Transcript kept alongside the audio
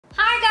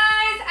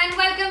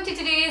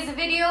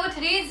video.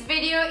 Today's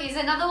video is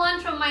another one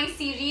from my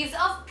series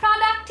of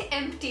product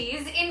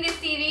empties. In this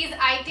series,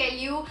 I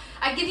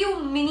give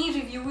you mini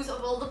reviews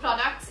of all the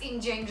products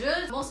in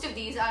general. Most of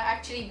these are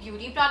actually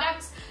beauty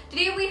products.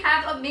 Today we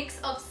have a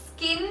mix of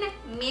skin,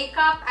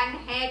 makeup and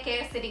hair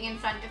care sitting in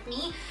front of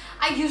me.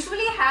 I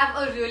usually have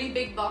a really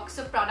big box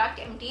of product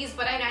empties,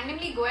 but I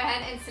randomly go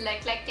ahead and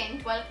select like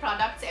 10-12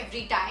 products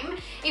every time.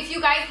 If you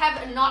guys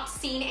have not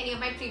seen any of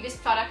my previous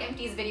product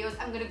empties videos,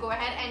 I'm going to go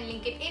ahead and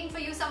link it in for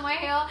you somewhere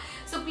here.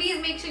 So please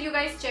make sure you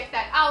guys check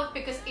that out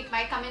because it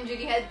might come in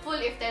really helpful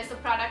if there's a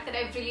product that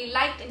I've really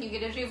liked and you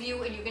get a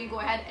review and you can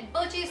go ahead and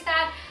purchase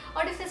that.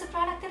 Or if there's a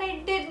product that I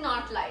did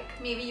not like,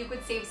 maybe you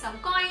could save some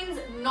coins,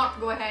 not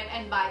go ahead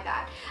and buy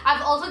that.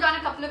 I've also done a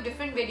couple of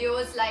different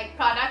videos like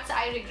products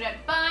I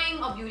regret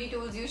buying or beauty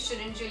tools you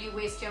shouldn't really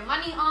waste your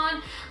money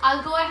on.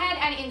 I'll go ahead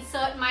and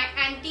insert my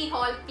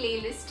anti-haul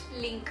playlist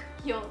link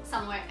here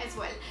somewhere as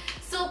well.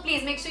 So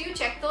please make sure you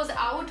check those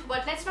out,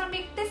 but let's not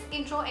make this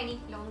intro any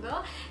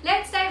longer.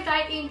 Let's dive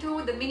right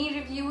into the mini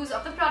reviews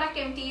of the product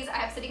empties I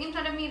have sitting in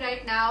front of me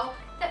right now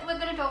that we're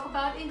going to talk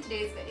about in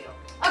today's video.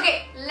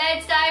 Okay,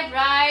 let's dive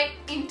right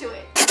into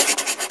it.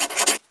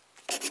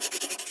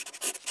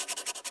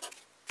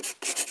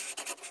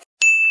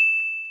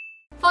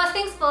 First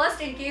things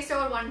first, in case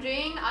you're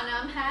wondering,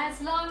 Aanam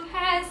has long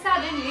hair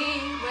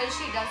suddenly. Well,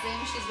 she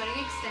doesn't. She's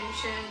wearing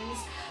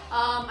extensions.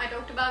 I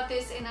talked about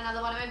this in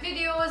another one of my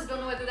videos.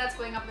 Don't know whether that's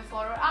going up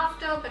before or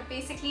after, but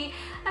basically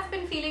I've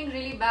been feeling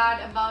really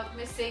bad about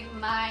missing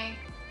my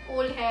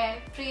old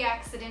hair,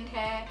 pre-accident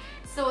hair.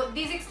 So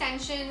these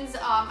extensions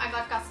I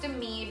got custom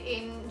made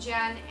in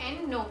Feb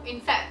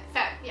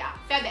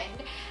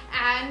end,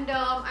 and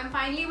I'm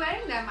finally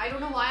wearing them. I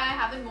don't know why I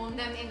haven't worn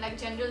them in like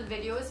general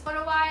videos for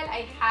a while.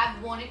 I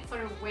have worn it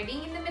for a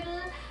wedding in the middle,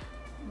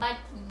 but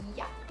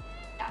yeah,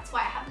 that's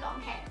why I have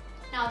long hair.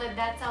 Now that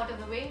that's out of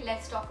the way,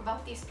 let's talk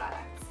about these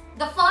products.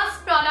 The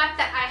first product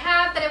that I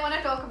have that I want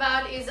to talk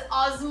about is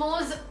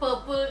Osmo's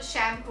Purple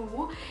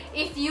Shampoo.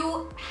 If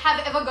you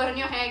have ever gotten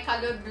your hair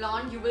colored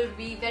blonde, you will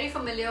be very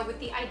familiar with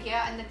the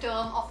idea and the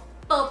term of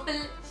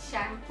purple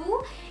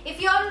shampoo.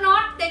 If you're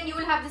not, then you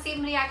will have the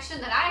same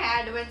reaction that I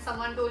had when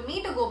someone told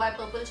me to go buy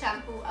purple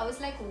shampoo. I was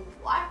like,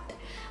 what?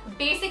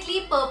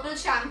 Basically, purple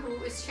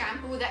shampoo is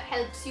shampoo that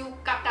helps you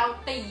cut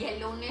out the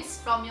yellowness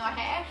from your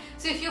hair.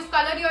 So if you've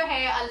colored your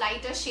hair a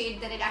lighter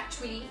shade than it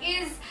actually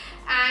is,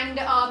 and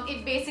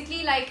it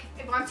basically, like,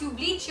 once you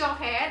bleach your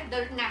hair,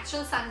 the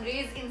natural sun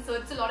rays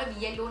inserts a lot of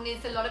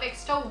yellowness, a lot of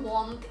extra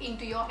warmth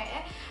into your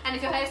hair. And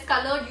if your hair is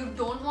colored, you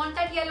don't want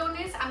that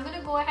yellowness. I'm going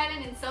to go ahead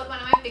and insert one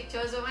of my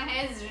pictures where my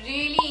hair is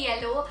really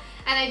yellow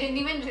and I didn't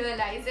even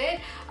realize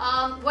it.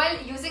 Well,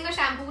 using a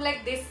shampoo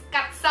like this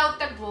cuts out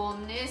that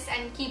warmness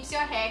and keeps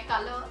your hair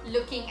color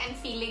looking and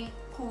feeling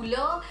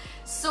cooler.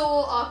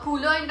 So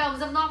cooler in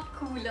terms of not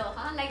cooler,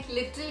 like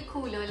little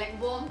cooler,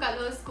 like warm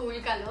colors, cool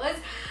colors.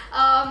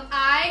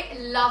 I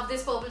love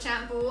this purple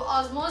shampoo.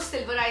 Osmo's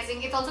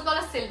Silverizing. It's also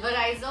called a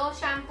silverizer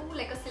shampoo,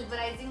 like a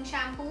silverizing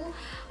shampoo.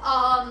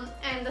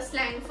 And the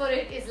slang for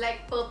it is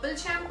like purple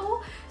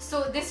shampoo.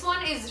 So this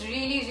one is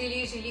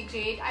really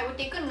great. I would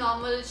take a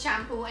normal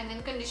shampoo and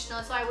then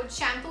conditioner. So I would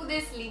shampoo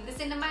this, leave this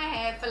into my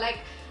hair for like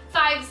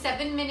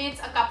 5-7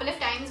 minutes a couple of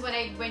times when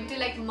I went to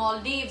like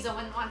Maldives or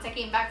once I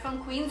came back from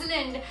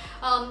Queensland,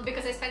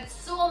 because I spent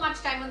so much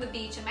time on the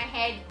beach and my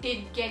hair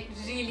did get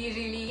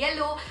really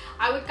yellow.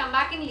 I would come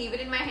back and leave it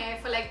in my hair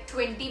for like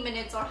 20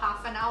 minutes or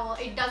half an hour.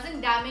 It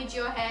doesn't damage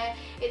your hair,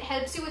 it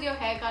helps you with your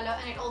hair color,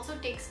 and it also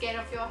takes care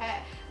of your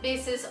hair.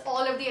 This is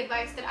all of the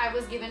advice that I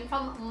was given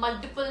from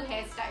multiple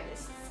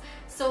hairstylists.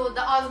 So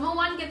the Osmo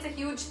one gets a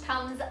huge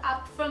thumbs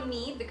up from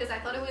me because I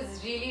thought it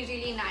was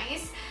really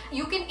nice.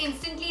 You can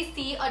instantly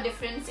see a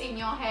difference in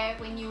your hair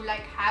when you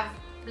like have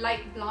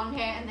light blonde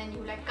hair and then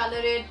you like color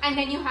it, and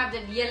then you have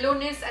that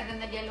yellowness and then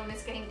that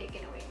yellowness getting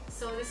taken away.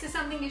 So this is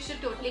something you should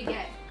totally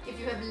get if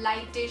you have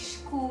lightish,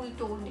 cool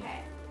toned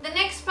hair. The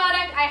next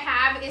product I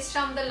have is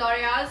from the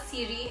L'Oreal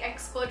Siri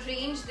Expert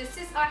range. This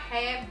is a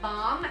hair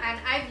balm and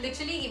I've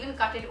literally even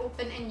cut it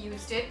open and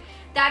used it.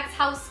 That's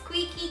how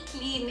squeaky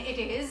clean it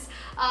is.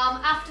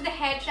 After the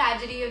hair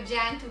tragedy of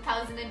Jan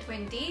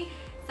 2020,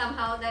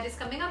 somehow that is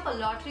coming up a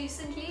lot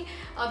recently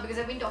because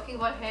I've been talking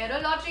about hair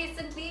a lot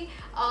recently.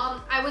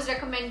 I was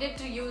recommended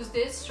to use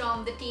this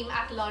from the team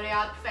at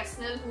L'Oreal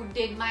Professional who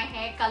did my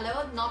hair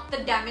color, not the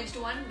damaged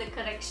one, the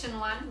correction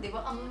one. They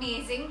were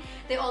amazing.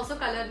 They also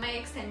colored my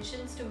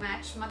extensions to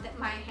match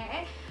my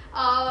hair.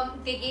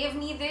 They gave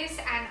me this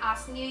and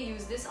asked me to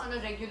use this on a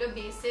regular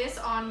basis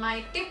on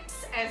my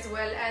tips as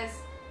well as,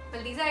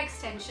 well, these are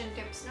extension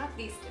tips, not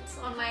these tips,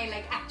 on my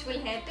like actual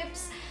hair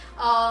tips.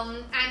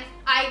 And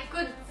I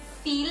could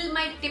feel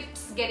my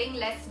tips getting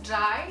less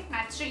dry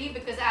naturally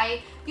because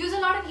I use a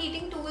lot of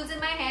heating tools in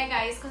my hair,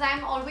 guys, because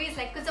I'm always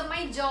like, because of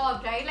my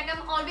job, right, like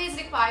I'm always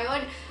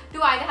required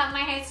to either have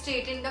my hair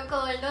straightened or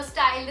curled or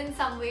styled in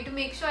some way to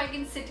make sure I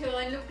can sit here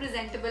and look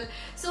presentable.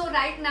 So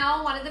right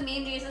now, one of the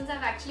main reasons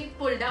I've actually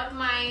pulled out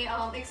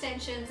my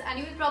extensions, and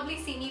you will probably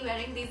see me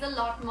wearing these a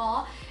lot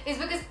more, is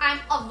because I'm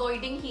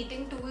avoiding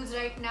heating tools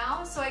right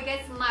now. So I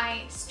guess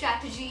my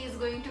strategy is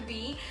going to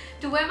be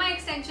to wear my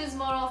extensions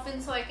more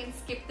often so I can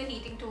skip the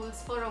heating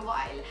tools for a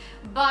while.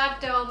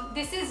 But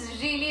this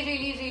is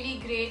really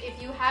great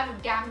if you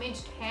have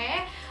damaged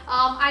hair.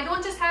 I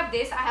don't just have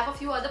this, I have a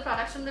few other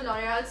products from the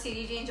L'Oreal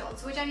series range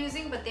also which I'm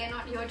using, but they're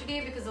not here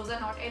today because those are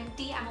not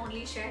empty. I'm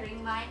only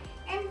sharing my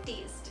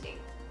empties today.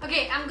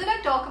 Okay, I'm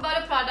gonna talk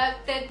about a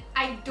product that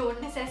I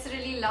don't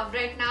necessarily love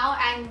right now,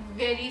 and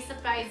very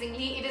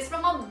surprisingly, it is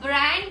from a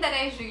brand that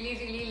I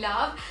really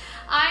love.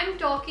 I'm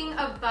talking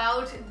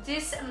about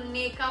this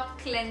makeup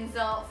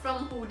cleanser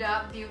from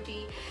Huda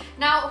Beauty.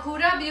 Now,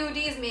 Huda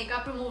Beauty's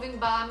makeup removing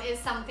balm is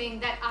something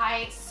that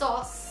I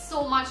saw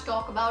so much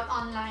talk about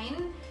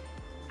online,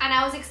 and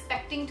I was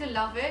expecting to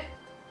love it.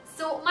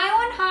 So my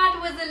own heart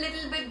was a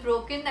little bit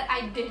broken that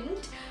I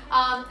didn't.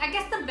 I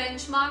guess the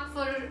benchmark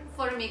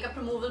for a makeup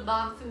removal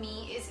balm for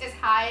me is as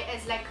high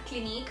as like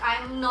Clinique. I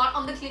am not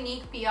on the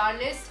Clinique PR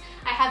list.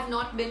 I have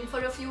not been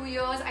for a few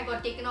years. I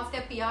got taken off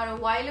their PR a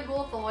while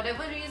ago for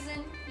whatever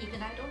reason,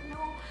 even I don't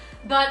know.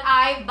 But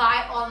I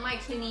buy all my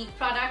Clinique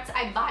products,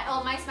 I buy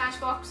all my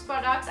Smashbox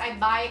products, I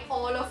buy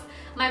all of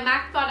my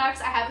MAC products.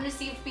 I haven't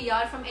received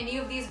PR from any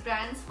of these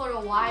brands for a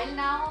while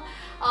now,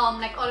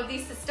 like all of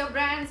these sister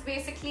brands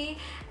basically,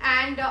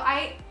 and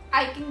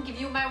I can give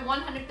you my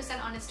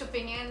 100% honest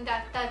opinion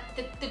that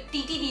the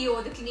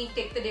TTDO, the Clinique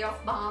Take the Day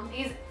Off Balm,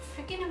 is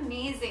freaking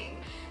amazing.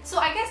 So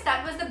I guess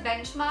that was the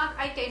benchmark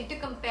I tend to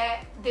compare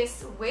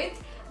this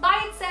with.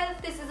 By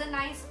itself, this is a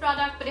nice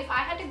product, but if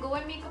I had to go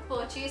and make a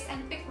purchase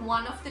and pick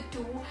one of the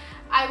two,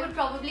 I would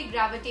probably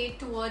gravitate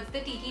towards the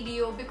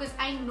TTDO because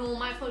I know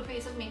my full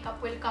face of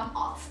makeup will come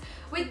off.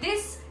 With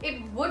this,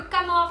 it would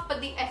come off,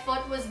 but the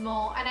effort was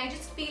more, and I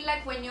just feel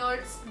like when you're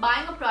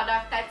buying a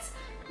product that's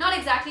not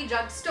exactly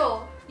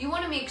drugstore, you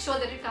want to make sure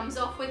that it comes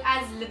off with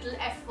as little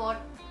effort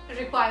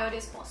required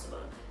as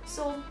possible.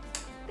 So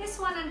this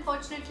one,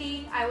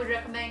 unfortunately, I would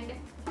recommend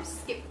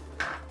skip.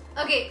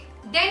 Okay,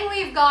 then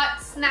we've got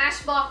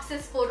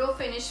Smashbox's Photo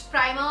Finish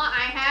Primer.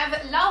 I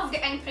have loved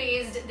and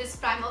praised this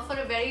primer for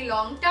a very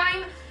long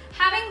time.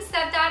 Having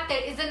said that,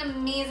 there is an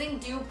amazing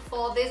dupe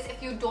for this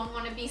if you don't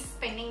want to be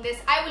spending this.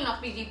 I will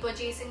not be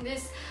repurchasing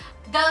this.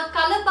 The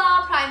Color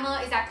Bar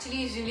Primer is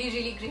actually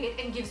really great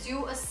and gives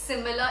you a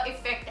similar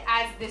effect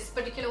as this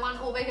particular one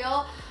over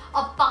here.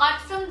 Apart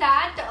from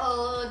that,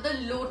 the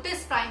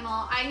Lotus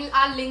Primer,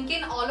 I'll link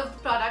in all of the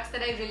products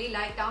that I really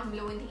like down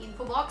below in the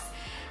info box.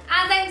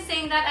 As I'm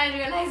saying that, I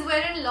realize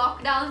we're in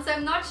lockdown, so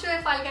I'm not sure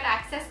if I'll get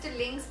access to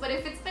links, but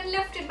if it's been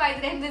lifted by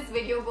the time this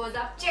video goes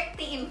up, check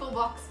the info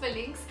box for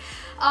links.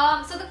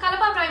 So the Color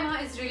Bar Primer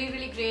is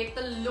really great.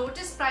 The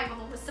Lotus Primer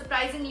was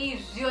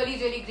surprisingly really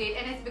great,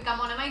 and it's become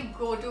one of my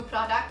go-to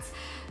products.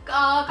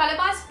 Color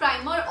Bar's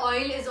Primer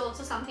Oil is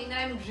also something that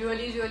I'm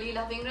really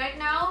loving right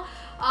now.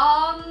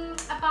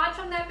 Apart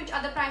from that, which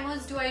other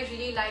primers do I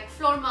really like?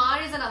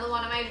 Flormar is another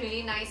one of my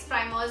really nice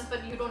primers,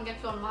 but you don't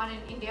get Flormar in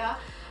India.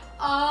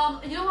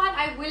 You know what,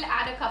 I will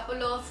add a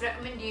couple of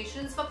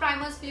recommendations for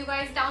primers for you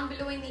guys down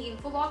below in the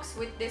info box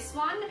with this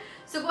one,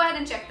 so go ahead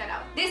and check that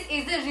out. This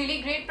is a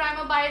really great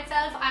primer by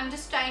itself. I'm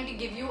just trying to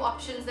give you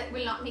options that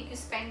will not make you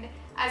spend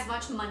as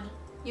much money,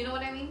 you know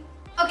what I mean?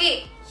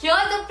 Okay,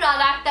 here's a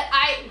product that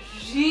I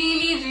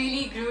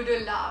really grew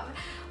to love.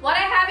 What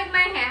I have in my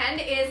hand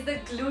is the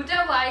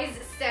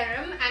Glutaweis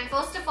serum, and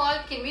first of all,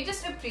 can we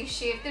just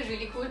appreciate the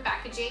really cool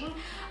packaging?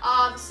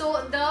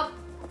 So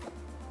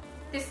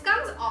this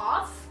comes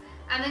off,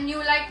 and then you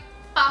like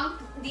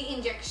pump the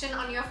injection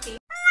on your face.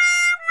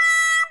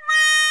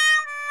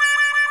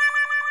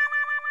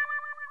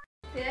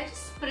 Did I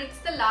just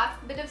spritz the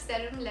last bit of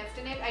serum left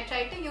in it? I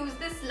tried to use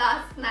this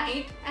last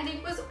night and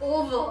it was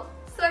over.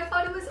 So I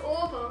thought it was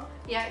over.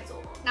 Yeah, it's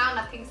over. Now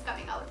nothing's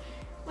coming out.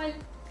 Well,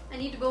 I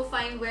need to go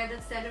find where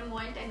the serum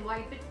went and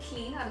wipe it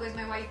clean, otherwise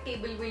my white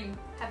table will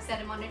have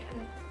serum on it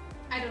and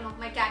I don't know,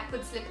 my cat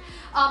could slip.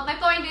 My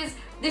point is,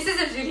 this is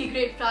a really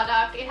great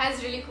product. It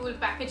has really cool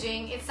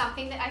packaging. It's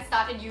something that I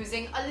started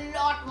using a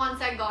lot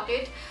once I got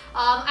it.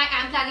 I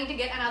am planning to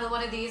get another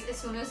one of these as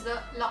soon as the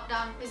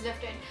lockdown is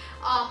lifted.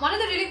 One of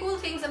the really cool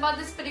things about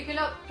this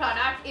particular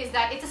product is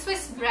that it's a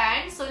Swiss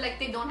brand, so like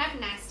they don't have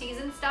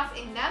nasties and stuff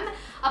in them.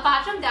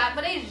 Apart from that,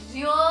 what I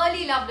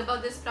really loved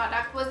about this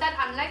product was that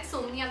unlike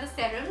so many other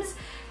serums,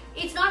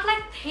 it's not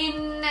like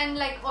thin and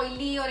like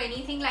oily or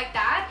anything like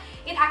that.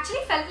 It actually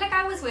felt like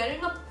I was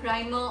wearing a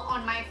primer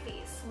on my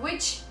face,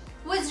 which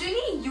was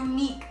really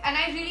unique and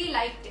I really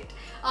liked it.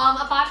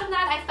 Apart from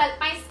that, I felt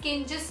my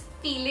skin just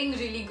feeling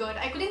really good.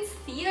 I couldn't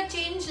see a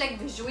change like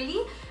visually,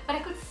 but I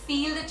could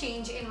feel the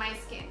change in my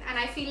skin, and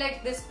I feel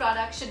like this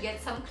product should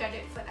get some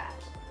credit for that.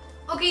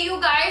 Okay,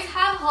 you guys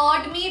have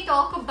heard me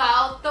talk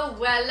about the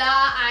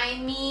Wella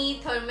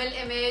IME Thermal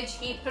Image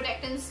Heat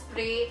Protectant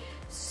Spray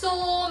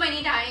so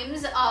many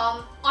times.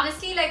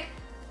 Honestly, like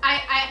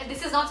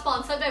this is not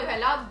sponsored by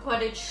Vella,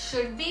 but it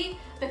should be,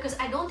 because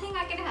I don't think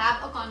I can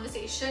have a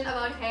conversation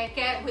about hair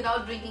care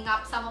without bringing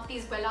up some of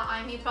these Vella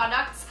IME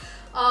products.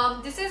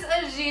 This is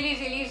a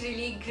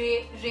really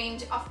great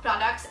range of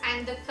products,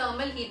 and the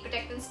thermal heat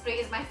protectant spray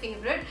is my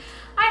favorite.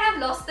 I have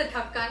lost the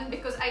dhakkan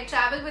because I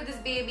travel with this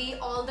baby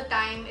all the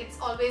time. It's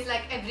always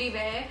like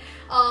everywhere.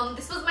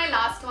 This was my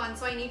last one,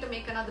 so I need to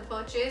make another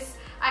purchase.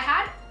 I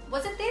had,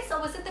 was it this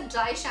or was it the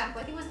dry shampoo?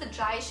 I think it was the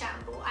dry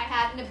shampoo. I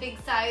had in a big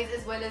size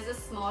as well as a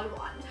small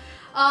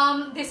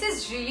one. This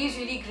is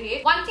really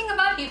great. One thing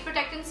about heat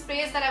protectant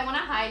sprays that I want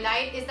to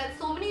highlight is that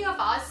so many of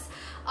us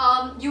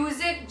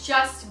use it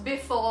just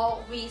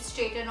before we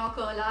straighten or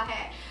curl our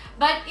hair.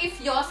 But if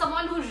you're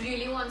someone who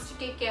really wants to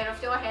take care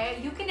of your hair,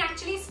 you can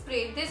actually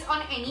spray this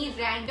on any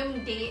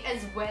random day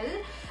as well,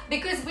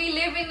 because we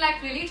live in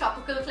like really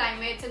tropical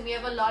climates and we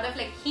have a lot of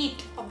like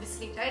heat,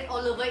 obviously, right,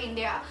 all over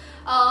India.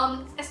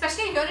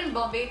 Especially here in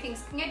Bombay,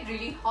 things can get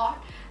really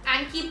hot,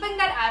 and keeping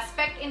that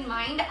aspect in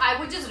mind, I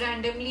would just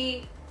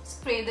randomly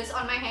spray this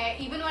on my hair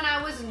even when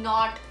I was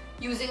not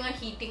using a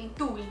heating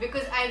tool,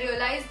 because I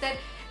realized that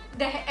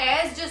the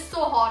hair is just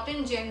so hot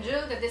in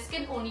general that this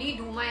can only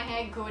do my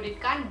hair good. It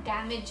can't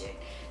damage it.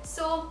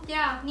 So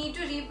yeah, need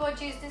to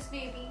repurchase this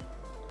baby.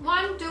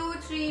 1, 2,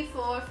 3,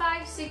 4,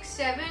 5, 6,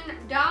 7,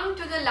 down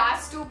to the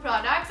last 2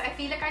 products. I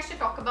feel like I should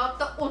talk about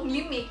the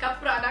only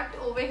makeup product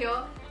over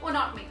here. Oh,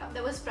 not makeup,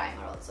 there was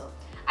primer also.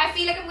 I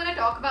feel like I'm gonna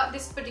talk about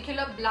this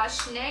particular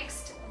blush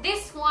next.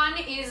 This one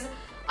is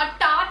a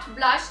Tarte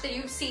blush that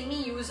you've seen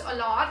me use a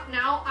lot.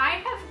 Now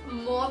I have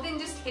more than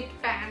just hit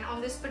pan on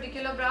this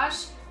particular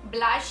blush.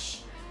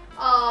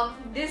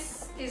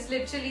 This is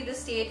literally the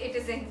state it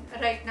is in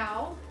right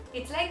now.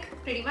 It's like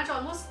pretty much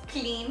almost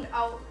cleaned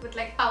out with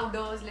like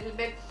powders a little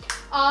bit.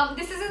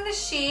 This is in the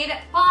shade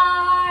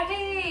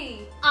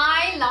Party.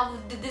 I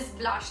loved this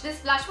blush.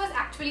 This blush was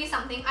actually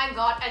something I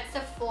got at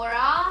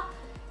Sephora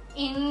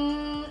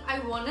in, I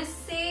want to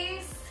say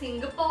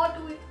Singapore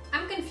too.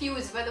 I'm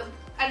confused whether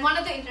at one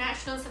of the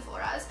international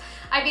Sephoras.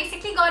 I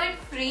basically got it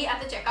free at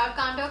the checkout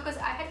counter because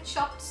I had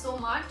shopped so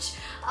much.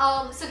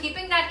 So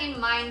keeping that in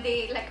mind,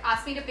 they like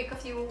asked me to pick a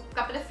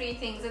couple of free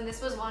things, and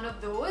this was one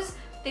of those.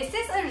 This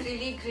is a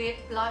really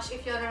great blush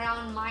if you're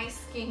around my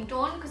skin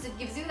tone, because it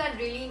gives you that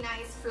really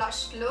nice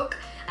flushed look.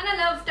 And I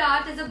love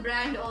Tarte as a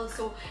brand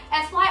also.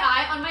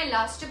 FYI, on my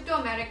last trip to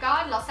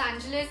America, Los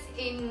Angeles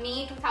in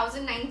May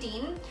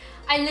 2019,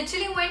 I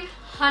literally went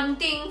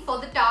hunting for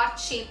the Tarte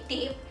Shape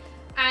Tape,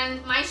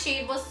 and my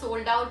shade was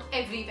sold out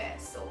everywhere.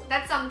 So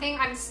that's something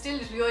I'm still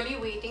really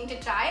waiting to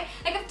try.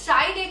 Like, I've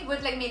tried it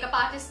with like makeup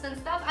artists and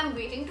stuff. I'm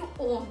waiting to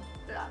own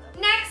rather.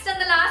 Next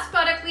and the last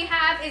product we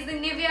have is the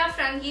Nivea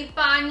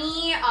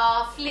Frangipani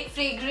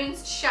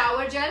fragranced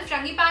shower gel.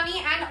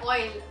 Frangipani and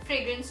oil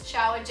fragranced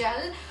shower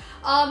gel.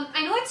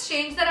 I know it's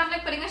strange that I'm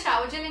like putting a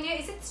shower gel in here.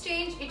 Is it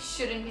strange? It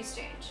shouldn't be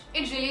strange.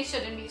 It really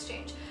shouldn't be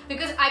strange,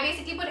 because I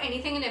basically put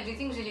anything and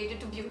everything related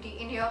to beauty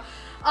in here.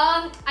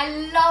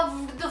 I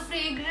loved the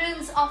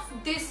fragrance of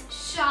this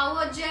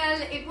shower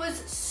gel. It was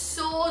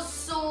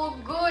so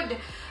good.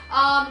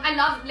 I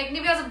love, like,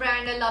 Nivea as a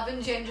brand I love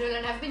in general,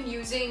 and I've been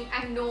using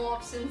and know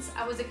of since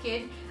I was a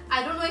kid.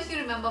 I don't know if you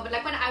remember, but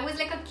like when I was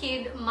like a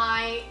kid,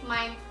 my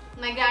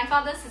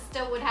grandfather's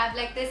sister would have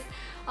like this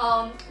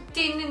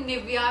tin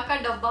Nivea ka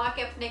dabba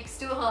kept next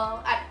to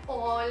her at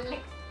all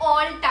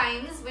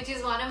times, which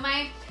is one of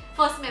my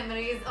first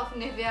memories of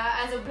Nivea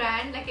as a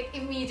brand. Like, it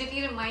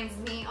immediately reminds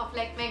me of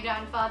like my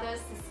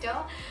grandfather's sister,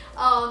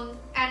 and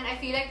I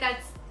feel like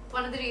that's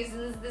one of the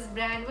reasons this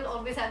brand will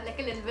always have like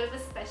a little bit of a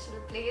special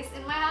place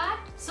in my heart.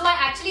 So I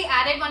actually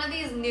added one of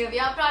these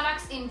Nivea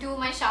products into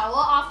my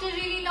shower after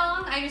really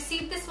long. I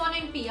received this one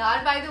in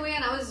PR, by the way,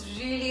 and I was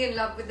really in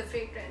love with the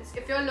fragrance.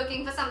 If you're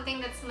looking for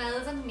something that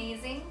smells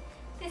amazing,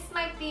 this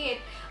might be it.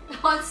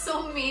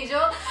 Also,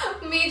 major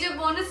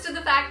bonus to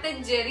the fact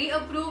that Jerry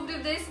approved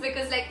of this,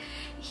 because like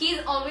he's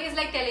always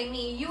like telling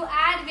me, you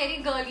add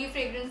very girly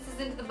fragrances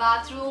into the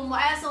bathroom,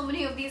 why are so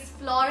many of these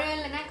floral?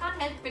 And I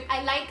can't help it,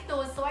 I like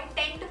those, so I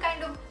tend to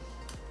kind of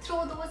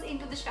throw those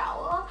into the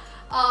shower.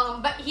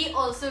 But he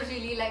also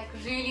really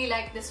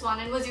liked this one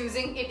and was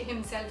using it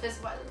himself as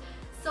well.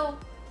 So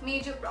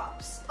major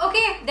props.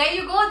 Okay, there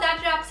you go. That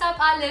wraps up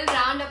our little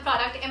round of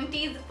product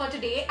empties for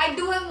today. I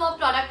do have more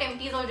product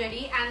empties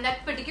already, and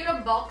that particular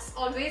box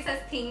always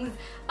has things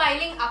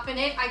piling up in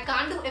it. I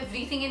can't do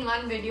everything in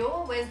one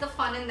video. Where's the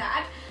fun in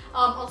that?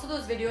 Also,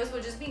 those videos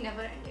will just be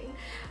never ending.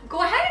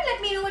 Go ahead and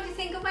let me know what you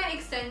think of my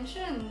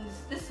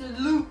extensions, this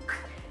look,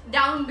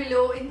 down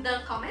below in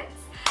the comments.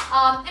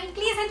 And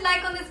please hit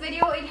like on this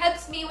video. It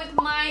helps me with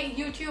my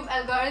YouTube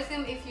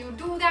algorithm if you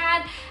do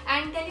that,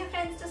 and tell your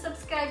friends to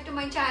subscribe to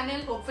my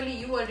channel. Hopefully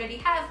you already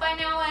have by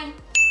now, and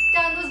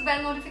turn those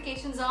bell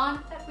notifications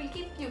on. That will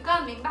keep you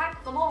coming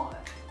back for more.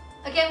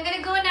 Okay, I'm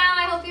gonna go now.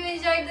 I hope you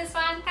enjoyed this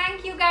one.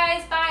 Thank you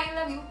guys. Bye.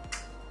 Love you.